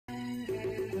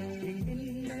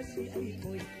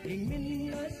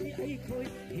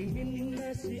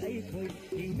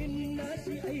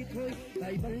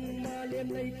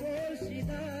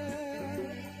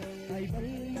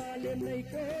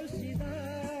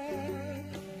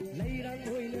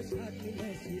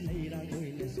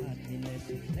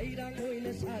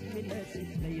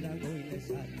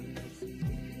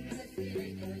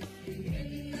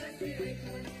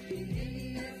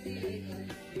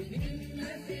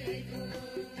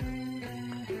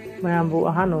Mayambu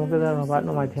ahano kada robot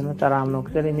no maithena taram no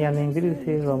kali ni aning video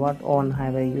si robot on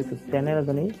highway YouTube channel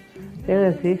gani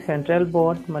channel si Central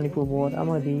Board Manipur Board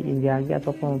amadi India gi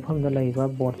atop mafam da laiba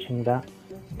board singda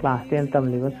class 10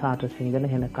 tamliba satra singda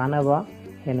hena kanaba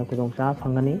hena kudongsa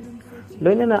phangani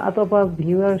loinana atopa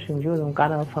viewer singju dum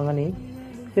kanaba phangani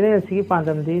channel si gi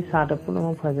pandam di satra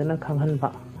punam phajana khanghanba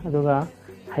aduga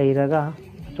hairaga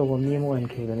chobo mi mo en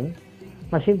khigani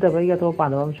machine tabai ga to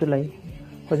pandam su lai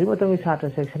Hoji matami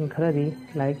satra section kharadi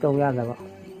like to yadaba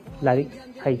like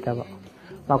haitaba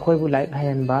makhoi bu like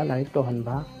hayanba like to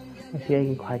hanba asi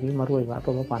ai khwadi maroi ba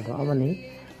to pando amani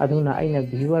aduna aina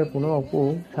viewer puno pu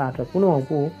satra puno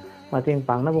pu mateng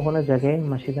pangna bo hona jage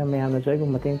masida mayam na joi bu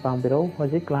mateng pangbiro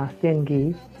hoji class 10 gi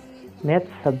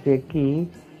math subject ki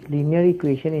linear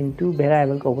equation in two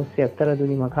variable ko chapter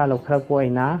aduni makha lokhra po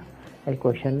aina ai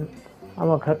question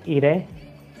ama khak ire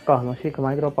Solve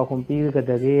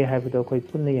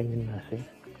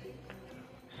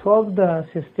the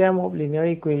system of linear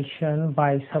equation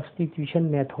by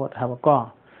substitution method.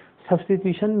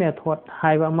 Substitution method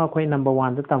number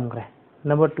 1 the tamgre.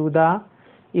 Number 2 the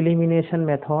elimination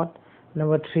method.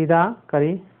 Number 3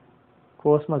 the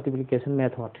cross multiplication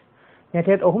method.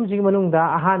 Method ohum jig manung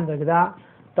da ahan da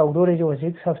tawdore jo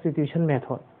substitution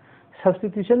method.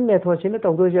 Substitution method chine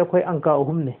tawdore je khoi angka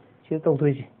ohum ne chi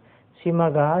tawdore je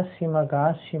Simaga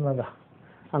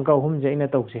angka hum je ina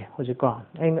tawse hojiko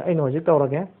ai no hojik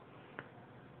tawrage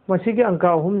masigi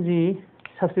angka hum ji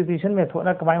substitution method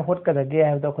na kamai hot kada ge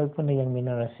ha da khoi pun yang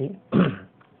minarasi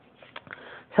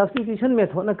substitution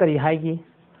method na kari haigi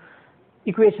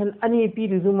equation ani pi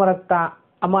du marakta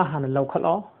ama hana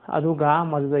laukhalo aduga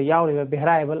maduda yawriba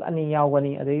variable ani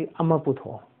yawgani adai ama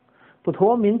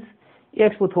putho means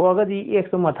x puthoga di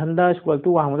x mathanda equal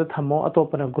to 1 da thamo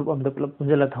atopana group am da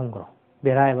punjala thamgro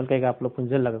variable kai ga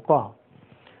punjala ko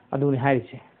aduni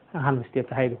haise han step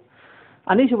ta haidu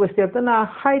ani sub step ta na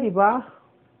haidiba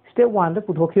step 1 da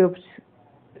puthokhi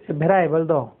variable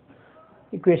do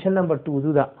equation number 2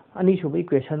 du da ani sub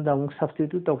equation da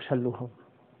substitute tawsallu ho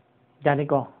jani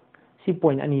ko si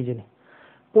point ani jeni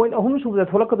point ahum sub da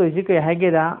tholak do ji kai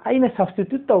haige da aina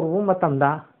substitute tawru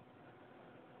matamda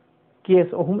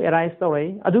case ohum arise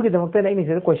tawrai adugi damakta na ini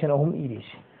question ohum iris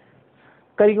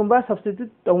karigumba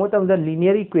substitute tawmatam the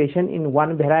linear equation in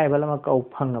one variable ama ka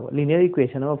phangaba linear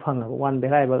equation ama phangaba one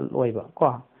variable loiba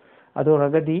ko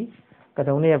adoragadi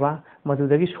kadawne ba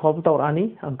madudagi solve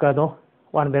tawrani anka do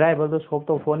one variable do solve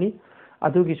tawfoni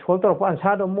adugi solve tawpa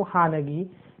answer do mu hanagi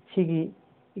sigi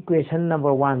equation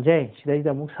number 1 je sidai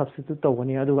da mu substitute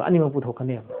tawgani aduga anima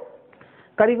puthokani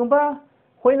karigumba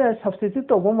hoina substitute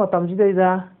tawba matam jidai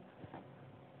da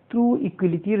true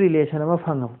equality relation ama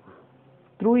phangam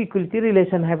true equality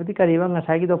relation habati kariba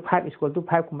ngasai do 5 equal to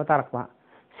 5 kuma tarakba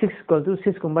 6 equal to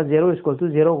 6 kuma 0 equal to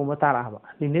 0 kuma taraba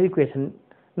linear equation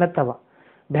nataba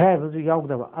variable ju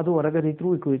yaugdaba adu waraga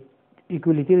true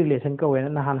equality relation ka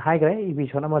wena nahan haigre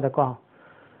equation ama da ko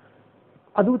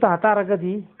adu ta taraga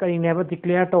di kari never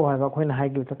declare to haba khoina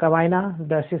haigi to kabaina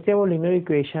the system of linear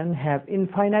equation have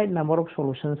infinite number of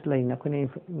solutions laina khoina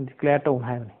declare to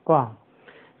haibani ko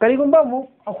karigumba mu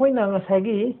akhoina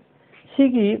ngasagi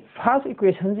sigi first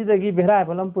equation ji dagi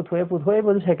variable am puthoe bu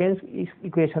second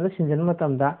equation sinjan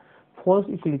matamda false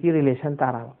equality relation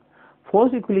taraba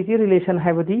false equality relation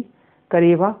habadi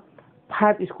kariba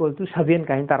 5 equal to 7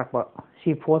 kain tarakba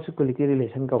si false equality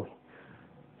relation gawi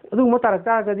adu mo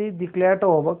tarakta gadi declare to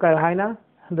ka haina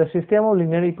the system of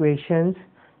linear equations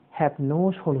have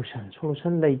no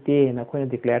solution laite na khoina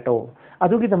declare to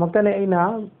adu gi damakta ne aina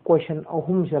question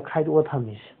ahum se khaidu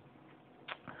thamis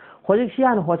hoji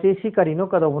sian hoje si karino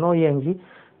kadono yengi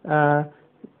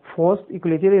false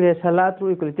equality relation la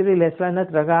true equality relation na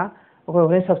traga ko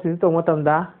hone substitute to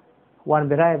matamda one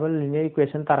variable linear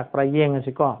equation tarak pra yeng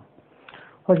asi ko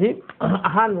hoji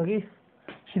ahan gi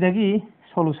sidagi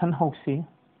solution hoksi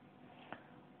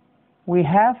we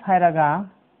have hairaga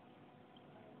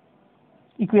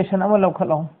equation ama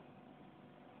lokhalo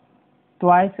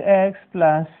twice x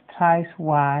plus thrice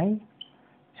y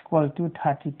equal to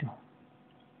 32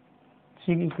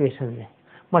 sig equation le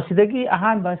masidagi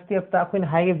ahan ba step ta khoin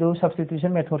haige do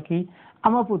substitution method ki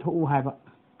ama putho u haiba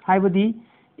haibadi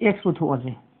x putho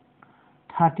aje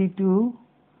 32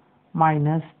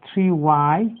 minus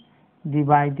 3y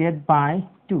divided by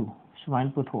 2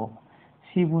 sumain putho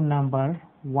sibu number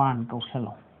 1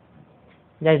 kausalo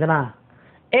yai dana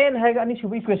n haiga ani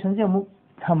subi equation je mu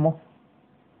thamo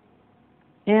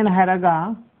n haraga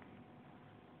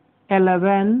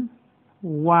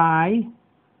 11y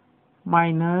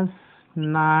minus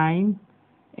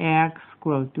 9x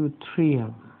equal to 3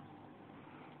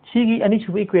 sigi ani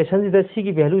subi equation da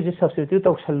sigi value je substitute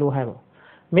tawsallu haiba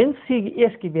means sigi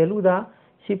s ki value da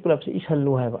si plus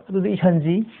isallu haiba adu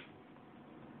isanji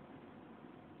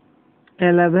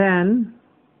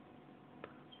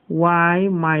 11y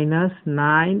minus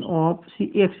 9 of c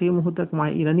x muhutak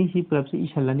mai irani si plus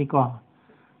isalani ko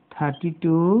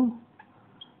 32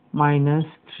 minus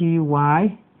 3y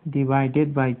divided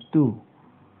by 2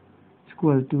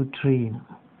 equal to 3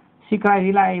 si kai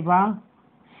lai ba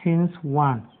since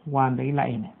 1 dai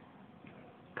lai ne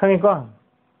khangi ko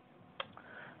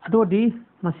ado di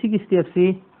masigi step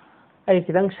si ai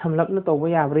kidang samlap na to ba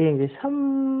ya bra yeng je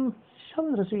sam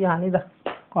rasu ya ni da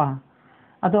ko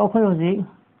ado akhoi hoji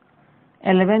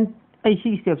 11 ai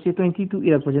si step si 22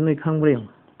 ira ko je noi khang bra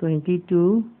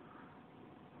 22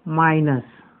 minus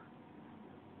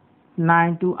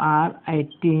 9 to r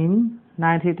 18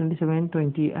 9 3 27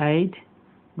 28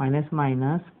 minus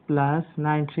plus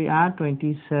 9 3 r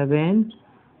 27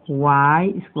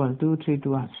 y is equal to 3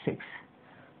 to r 6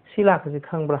 sila ka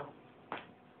khang bra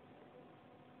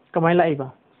kamai lai ba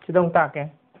chidong ta ke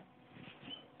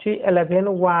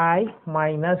 11y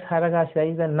minus haraga sai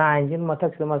is 9 jin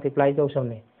mathak se multiply do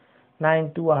samne 9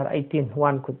 2 r 18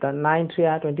 1 kutta 9 3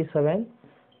 r 27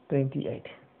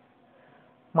 28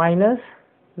 minus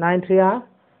 9 3 r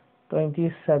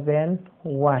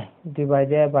 27y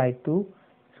divided by 2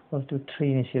 equal to 3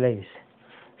 ni silai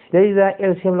silai da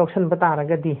LCM location bata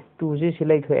raga di 2 ji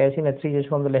silai thoe sina 3 ji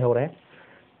som le hore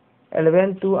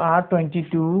 11 2 r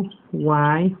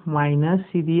 22y minus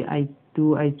cd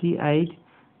i2 88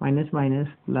 minus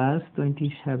plus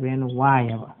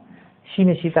 27y aba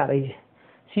sine si ta rai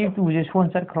si 2 ji son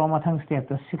chat khro ma thang step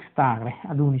to 6 ta gre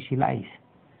adu ni silai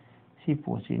si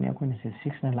po si ne ko ni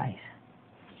 6 na lai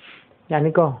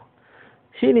yani ko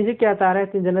si ni ji kya ta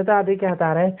rahe tin jana ta de kya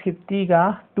ta rahe 50 का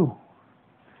 2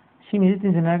 si ni ji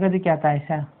tin jana का de kya ta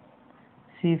है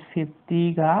si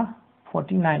 50 का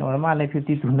 49 और मा ले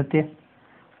 52 नते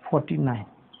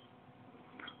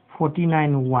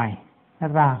 49y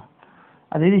ra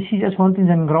adedi si ja son tin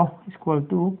jan gro equal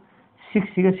to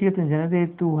 6 ga tin jana de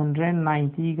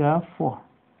 290 ga 4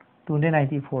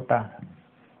 294 ta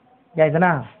yai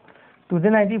dana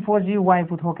 294 ji y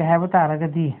putho ke ha bata ra ga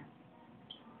di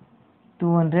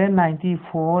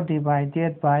 294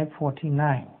 divided by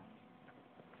 49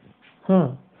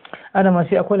 ana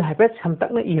masi akhoi haipet samtak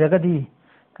na iraga di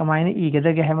kamai na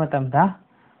igada ge hema tamda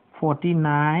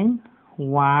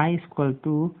 49y is equal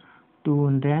to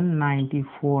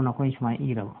 294 na koi smai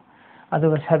ira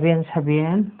aduga 7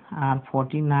 r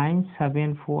 49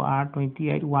 7 4 r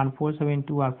 28 1 4 7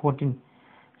 2 r 14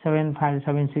 7 5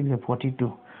 7 6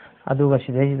 42 aduga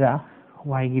sidai da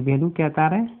y की value क्या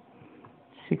तार है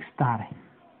 6 तार है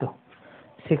तो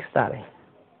 6 तार है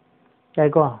क्या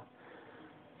को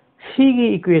सी की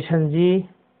equation ji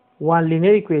one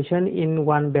linear equation in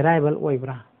one variable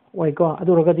ओइब्रा ओइ को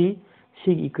अदुरगदी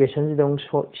सी की इक्वेशन जी दंग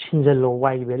सिनजलो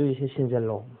y की वैल्यू से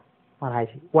सिनजलो मानाइ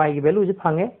सी y की वैल्यू जे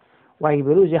फांगे y की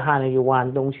वैल्यू जे हाने की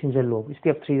 1 दंग सिनजलो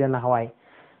स्टेप 3 दा ना हवाई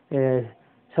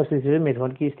substitution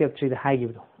method की स्टेप 3 दा हाई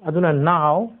गिबदो अदुना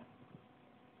now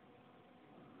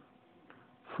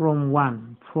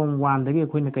from 1 दगी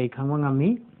अखोइना कई खंगवा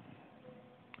ngami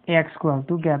x equal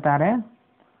to क्या तारे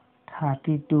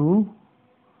 32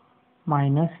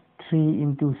 minus 3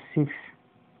 into 6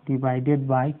 divided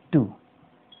by 2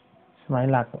 smai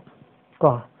lak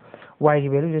ko y की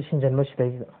वैल्यू जे सिनजन म सिदै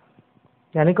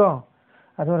यानी को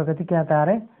अदोर गति क्या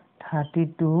तारे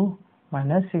 32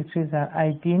 minus 6 is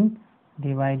 18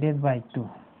 divided by 2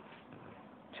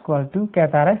 equal to क्या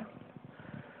तारे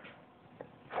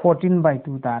 14 by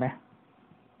 2 तारे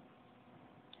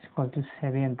equal to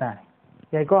 7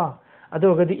 तारे याई को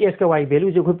अदोर गति x का y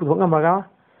वैल्यू जे खुद पुथोक ngamaga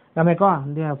ngame ko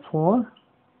therefore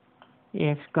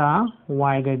x का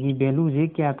y का की वैल्यू जी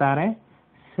क्या तारे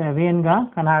 7 का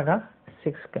कना का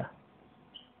 6 का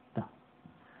तो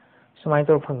समाई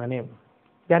तो फंगने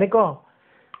यानी को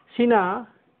सिना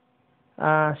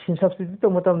sin substitute तो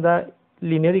मतलब दा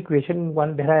linear equation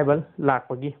one variable lakh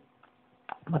पगी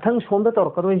मथंग सोम दा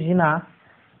तोर कदोइ सिना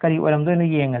करी ओरम दोइ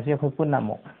न येंग से खो पुन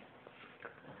नामो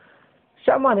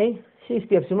सामाने सी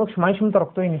स्टेप सिमक समाई सुम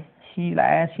तोर तोइ नि सी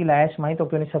लाया समाई तो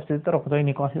नि substitute तोर कदोइ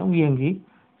नि को SIM येंगी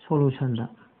solution da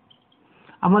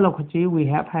ama lokhachi we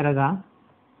have haraga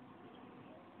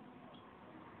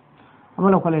ama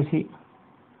lokale si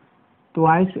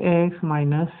twice x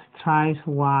minus thrice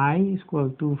y is equal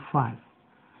to 5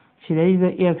 sidai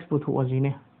the x putho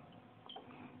ajine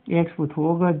x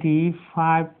putho ga d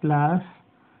 5 plus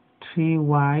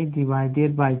 3y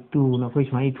divided by 2 na koi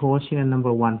smai tho sin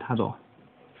number 1 tha do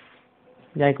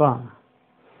yai ko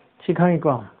si khangi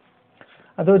ko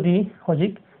ado di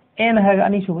hojik n ha ga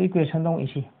ani su equation dong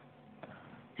isi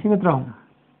simetrong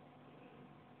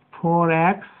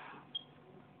 4x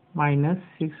minus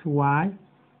 6y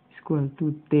is equal to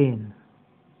 10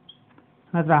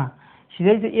 natra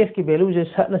sidai the x ki value je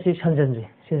sat na si sanjan je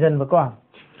sinjan ba ko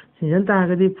sinjan ta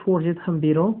ga di 4 je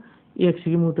thambiro x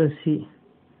ki muta si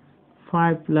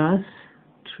 5 plus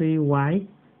 3y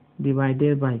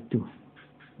divided by 2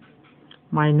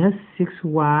 minus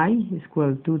 6y is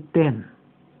equal to 10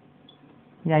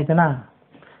 yai tana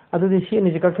adu di si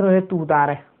ni je ka khano 2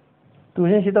 tare 2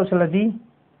 je si taw saladi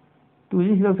 2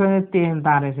 je si taw saladi 10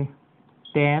 tare se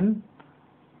 10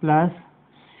 plus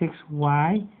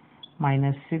 6y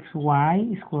minus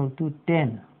 6y is equal to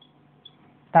 10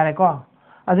 tare ko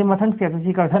adu mathang step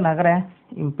si ka thana kare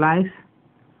implies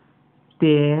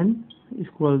 10 is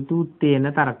equal to 10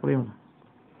 na tarak prem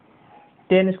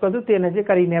 10 is equal to 10 je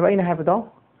kari ne ba ina have to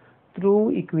true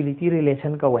equality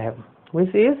relation ka we have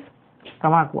which is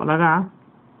kama ko laga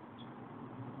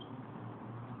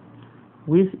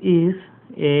which is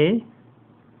a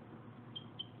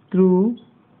true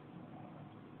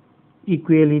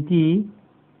equality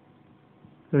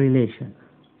relation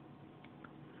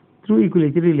true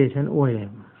equality relation oil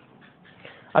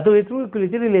ato true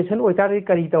equality relation oitari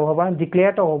kari to haba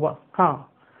declare to haba ha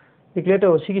declare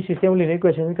to sigi system linear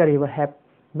equation kari ba have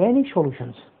many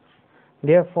solutions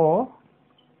therefore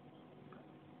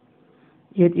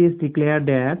it is declared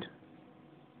that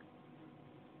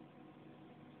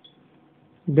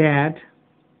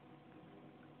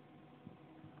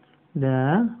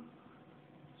the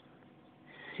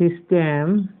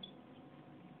system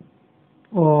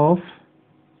of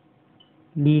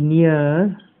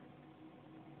linear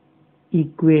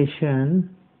equation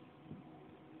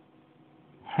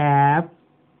have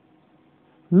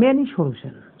many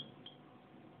solutions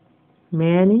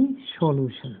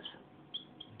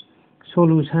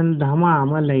solution dama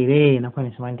ama leire na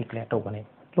phane smai declare to bane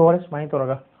lore smai to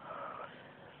raga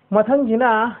mathang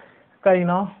jina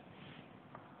karino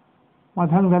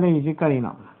mathang da le ji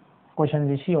karino question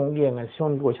ji si ong yeng na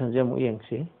son question je mu yeng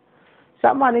si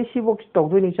sama ni si bok to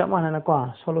do ni sama na ko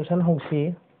solution hong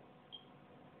si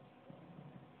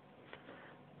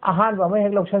ahan ba mai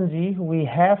hek loction ji we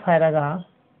have hairaga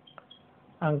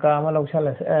angka ma loction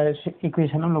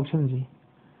equation am loction ji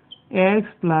x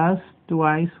plus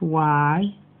twice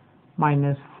y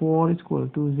minus 4 is equal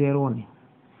to 0 ni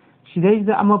sidai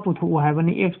da ama puthu hai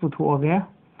bani x puthu age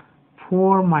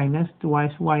 4 minus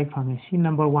twice y phange si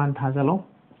number 1 tha jalo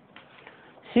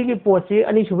sigi pochi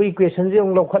ani su equation je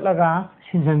ong lokhat laga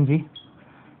sinjan ji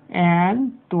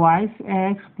and twice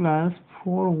x plus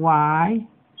 4y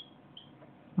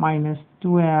minus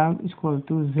 12 is equal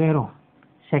to 0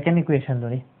 second equation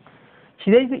dori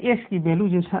sidai the x ki value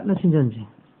je sat na sinjan ji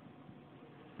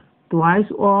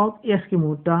twice of x ki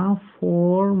muta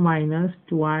 4 minus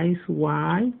twice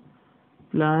y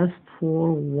plus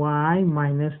 4y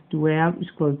minus 12 is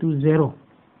equal to 0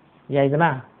 yai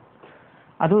dana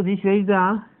ado this is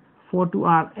the 4 to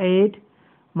r 8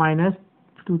 minus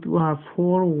 2 to r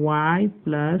 4y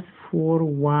plus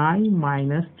 4y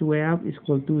minus 12 is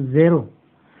equal to 0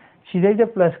 sidai the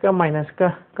plus ka minus ka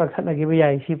thana gi ba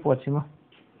yai si pochima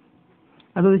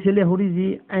ado this le hori ji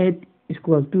 8 is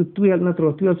equal to 12 na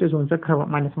 12 se son sakha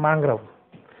minus mangra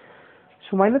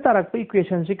sumaina tarak pa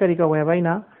equation si kari ka wa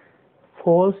baina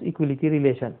false equality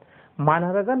relation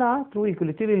manaraga na true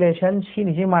equality relation si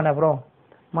ni ji mana bro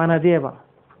mana deba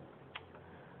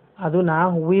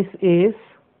aduna which is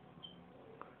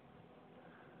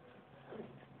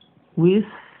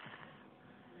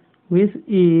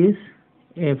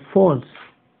a false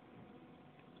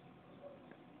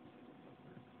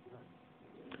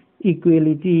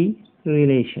equality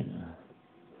relation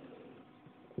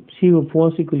see a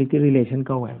false equality relation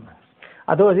ka wa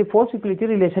ado as false equality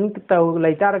relation ta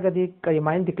laita raga di kai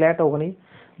mind declare to gani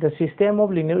the system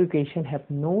of linear equation have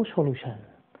no solution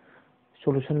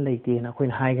laite na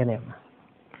koin hai gane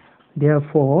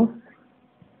therefore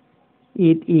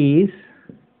it is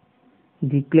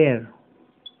declared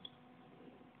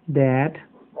that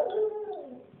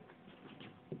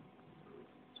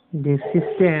the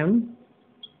system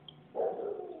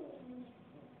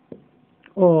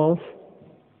of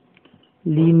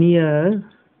linear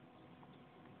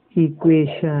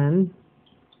equation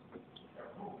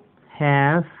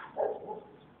have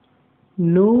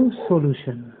no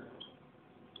solution.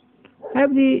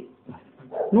 Happy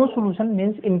no solution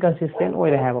means inconsistent or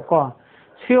have a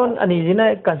Sion and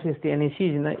is consistent and she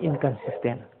is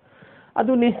inconsistent.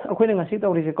 Aduni, according to Sita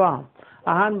Rizika,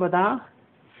 Ahan Bada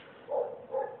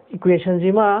equation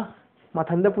Zima,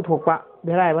 Matanda Putopa,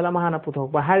 variable Amahana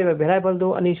Putopa, Harry variable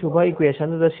do an issue by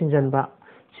equation to the Sinjanba.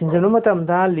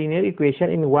 Sinjanomatamda linear equation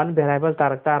in one variable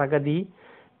Taragadi,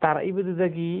 Tara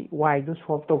Ibudagi, y do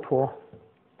swap to 4.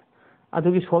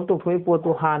 Adugi swap to 4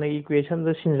 to Hana equation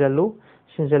the Sinjalu,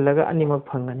 Sinjalaga animal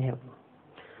Pangan.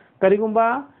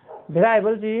 Karigumba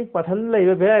variable G, Patan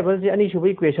label variable G, and issue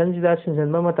equations that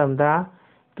Sinjanamatamda,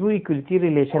 true equality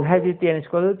relation, have 10 is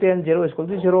equal to 10, 0 is equal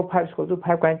to 0, 5 is equal to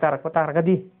 5 kind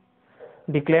Taragadi.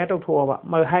 Declare to over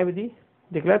my hybrid,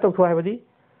 declare to hybrid.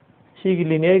 She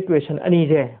linear equation any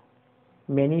day.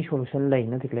 Many solution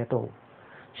line declare to.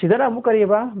 Sidara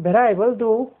Mukariba, variable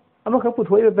do Amaka put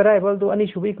away variable do any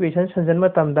should equations and then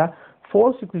matamda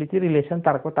false equality relation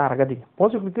Tarko Targadi.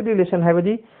 False equality relation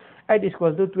habadi at is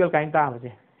equal to 12 kind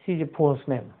Targadi. She is a false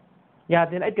name. Ya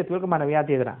then I get 12 manavia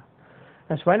dedra.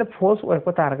 That's why the false or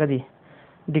Targadi.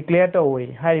 Declare to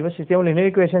away. High system linear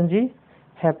equation G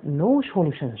have no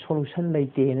solution. Solution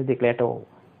like J in declare to.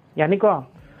 Yaniko.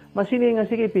 Masini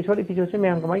ngasi episode se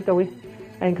mayam kamai tawi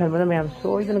ain khalmana mayam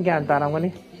soidana gyan taramgani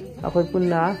akoi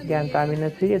punna gyan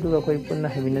taminasi aduga akoi punna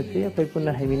haminasi akoi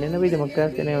punna haminana bai damakta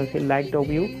channel se like to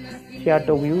view share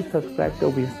to view subscribe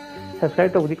to view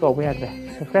subscribe to di ko ba yadre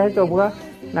subscribe to buga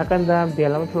nakanda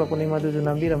bell am thulakuni madu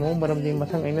junambi ramo maramdi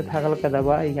mathang aina thagal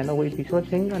kadaba ai yana wo episode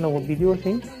sing ano video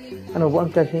sing ano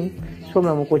anka sing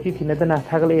somna mo kochi thinadana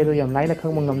thagal ero yam laina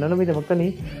khang mangam na bai damakta ni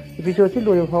episode si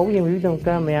loyo phau yem wi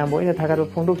damakta mayam bo ina thagal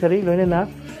phongdok sari loina na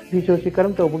episode si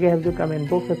karam to buge have to comment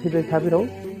box se thidai thabiro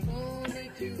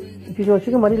episode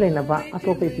si ka mari laina ba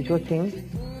atop episode sing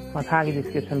mathagi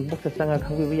description box sanga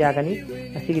khangbi yagani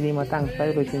asigi ni matang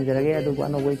sai ro chinjarage adu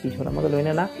ano wo episode amaga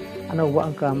loina na ano wo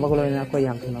anka amaga loina ko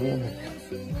yam thuna mo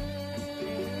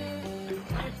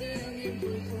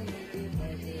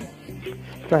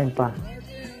try pa